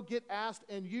you will get asked,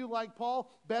 and you, like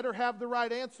Paul, better have the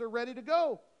right answer ready to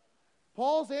go.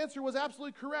 Paul's answer was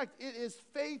absolutely correct. It is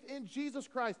faith in Jesus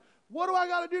Christ. What do I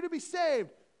got to do to be saved?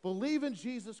 Believe in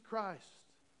Jesus Christ.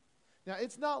 Now,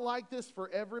 it's not like this for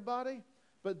everybody,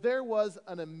 but there was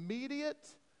an immediate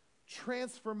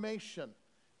transformation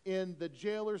in the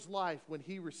jailer's life when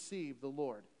he received the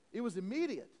Lord. It was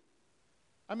immediate.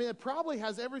 I mean, it probably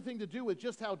has everything to do with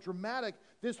just how dramatic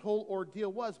this whole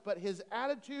ordeal was, but his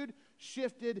attitude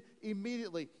shifted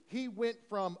immediately. He went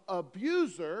from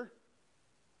abuser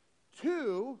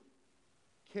to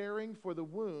caring for the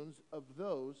wounds of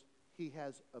those he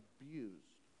has abused.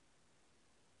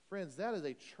 Friends, that is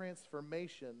a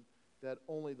transformation that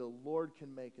only the Lord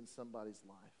can make in somebody's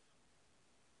life.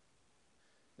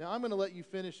 Now, I'm going to let you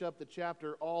finish up the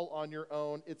chapter all on your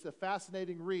own. It's a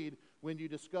fascinating read when you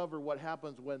discover what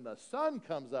happens when the sun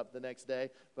comes up the next day,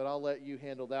 but I'll let you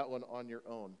handle that one on your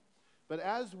own. But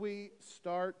as we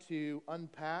start to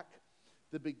unpack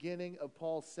the beginning of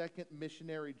Paul's second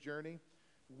missionary journey,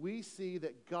 we see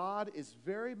that God is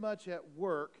very much at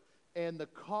work, and the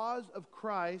cause of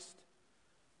Christ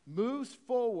moves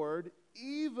forward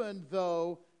even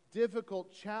though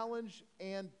difficult challenge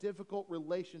and difficult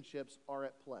relationships are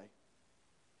at play.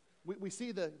 We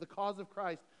see the cause of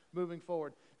Christ moving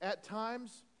forward. At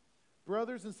times,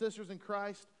 brothers and sisters in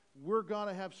Christ, we're going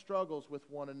to have struggles with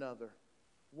one another.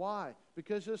 Why?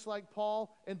 Because just like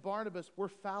Paul and Barnabas, we're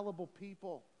fallible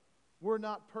people. We're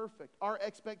not perfect. Our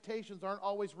expectations aren't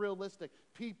always realistic.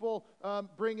 People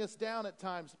bring us down at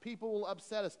times. People will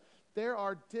upset us. There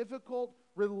are difficult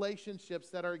relationships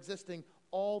that are existing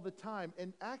all the time.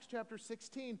 And Acts chapter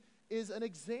 16 is an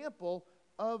example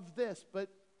of this. But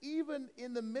even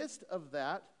in the midst of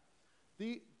that,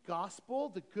 the gospel,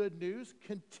 the good news,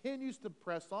 continues to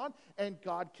press on, and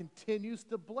God continues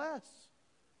to bless.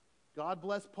 God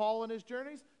blessed Paul on his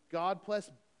journeys. God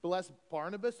blessed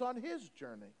Barnabas on his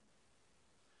journey.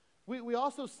 We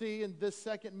also see in this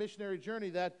second missionary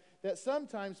journey that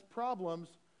sometimes problems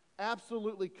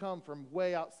absolutely come from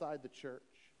way outside the church.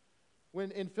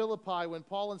 When in Philippi, when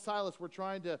Paul and Silas were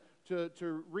trying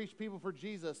to reach people for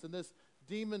Jesus, and this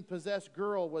demon-possessed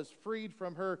girl was freed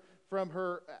from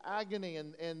her agony,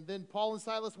 and then Paul and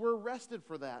Silas were arrested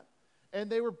for that. And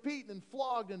they were beaten and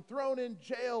flogged and thrown in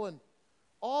jail and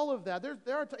all of that.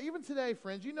 Even today,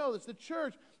 friends, you know this, the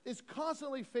church is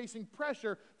constantly facing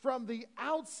pressure from the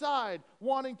outside,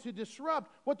 wanting to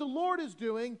disrupt what the Lord is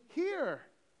doing here.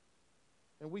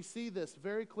 And we see this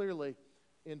very clearly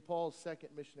in Paul's second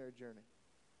missionary journey.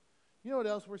 You know what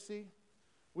else we see?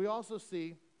 We also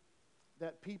see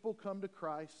that people come to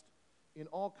Christ in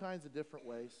all kinds of different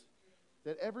ways,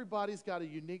 that everybody's got a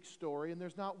unique story, and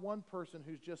there's not one person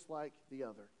who's just like the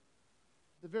other.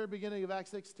 At the very beginning of Acts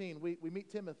 16, we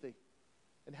meet Timothy.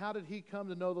 And how did he come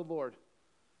to know the Lord?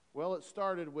 Well, it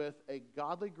started with a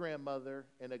godly grandmother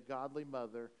and a godly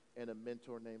mother and a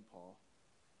mentor named Paul.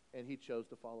 And he chose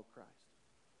to follow Christ.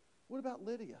 What about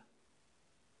Lydia?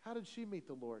 How did she meet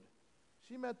the Lord?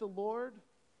 She met the Lord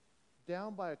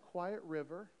down by a quiet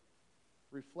river,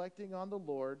 reflecting on the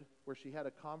Lord, where she had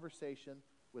a conversation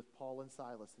with Paul and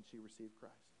Silas, and she received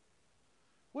Christ.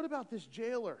 What about this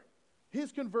jailer?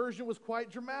 His conversion was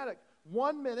quite dramatic.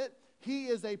 1 minute, he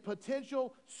is a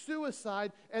potential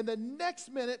suicide, and the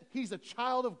next minute, he's a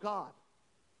child of God.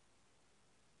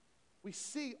 We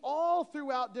see all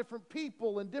throughout different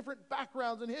people and different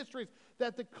backgrounds and histories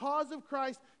that the cause of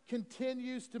Christ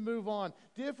continues to move on.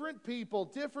 Different people,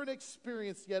 different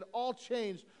experience, yet all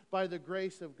changed by the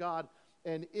grace of God.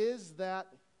 And is that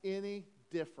any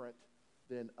different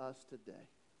than us today?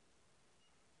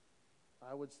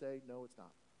 I would say, no, it's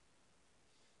not.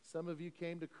 Some of you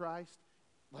came to Christ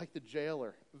like the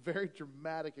jailer. Very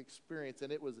dramatic experience,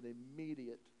 and it was an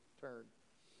immediate turn.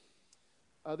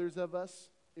 Others of us,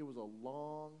 it was a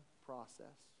long process.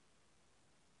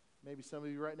 Maybe some of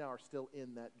you right now are still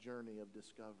in that journey of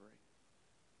discovery.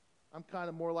 I'm kind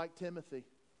of more like Timothy.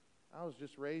 I was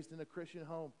just raised in a Christian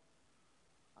home.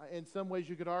 In some ways,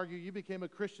 you could argue you became a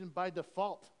Christian by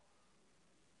default.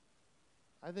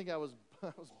 I think I was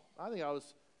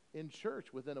in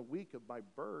church within a week of my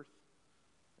birth,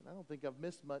 and I don't think I've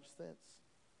missed much since.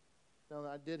 Now,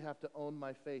 I did have to own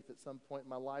my faith at some point in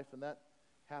my life, and that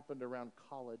happened around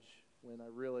college when I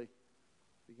really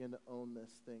began to own this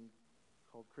thing.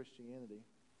 called Christianity.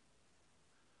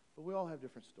 But we all have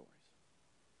different stories.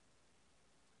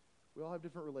 We all have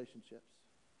different relationships.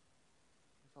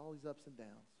 There's all these ups and downs.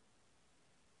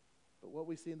 But what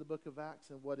we see in the book of Acts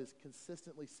and what is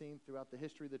consistently seen throughout the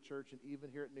history of the church and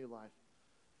even here at New Life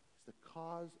is the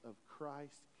cause of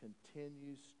Christ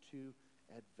continues to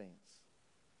advance.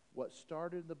 What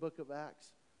started in the book of Acts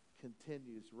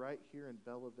continues right here in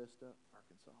Bella Vista,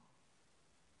 Arkansas.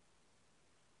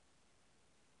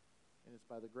 And it's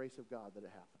by the grace of God that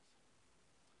it happens.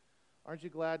 Aren't you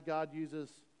glad God uses,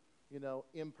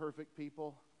 imperfect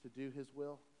people to do his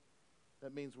will?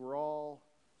 That means we're all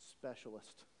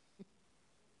specialists.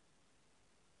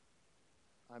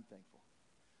 I'm thankful.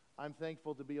 I'm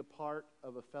thankful to be a part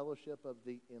of a fellowship of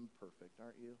the imperfect,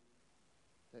 aren't you?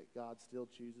 That God still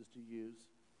chooses to use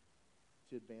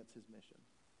to advance his mission.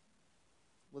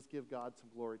 Let's give God some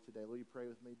glory today. Will you pray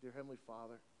with me? Dear Heavenly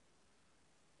Father,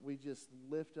 we just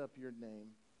lift up your name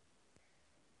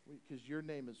because your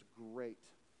name is great.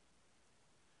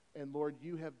 And Lord,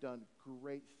 you have done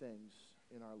great things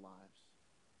in our lives.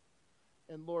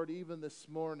 And Lord, even this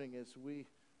morning as we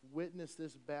witness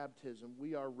this baptism,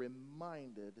 we are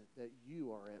reminded that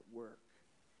you are at work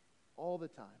all the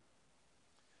time.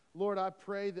 Lord, I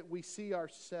pray that we see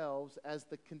ourselves as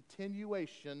the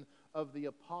continuation of the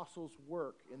apostles'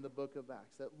 work in the book of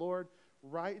Acts. That, Lord,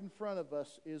 right in front of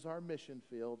us is our mission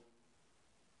field.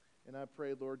 And I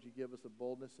pray, Lord, you give us a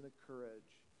boldness and a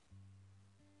courage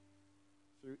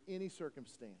through any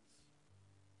circumstance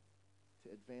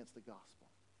to advance the gospel.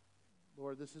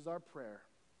 Lord, this is our prayer.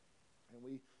 And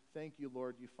we thank you,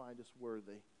 Lord, you find us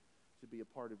worthy to be a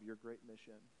part of your great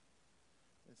mission.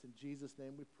 And it's in Jesus'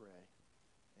 name we pray.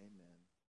 Amen.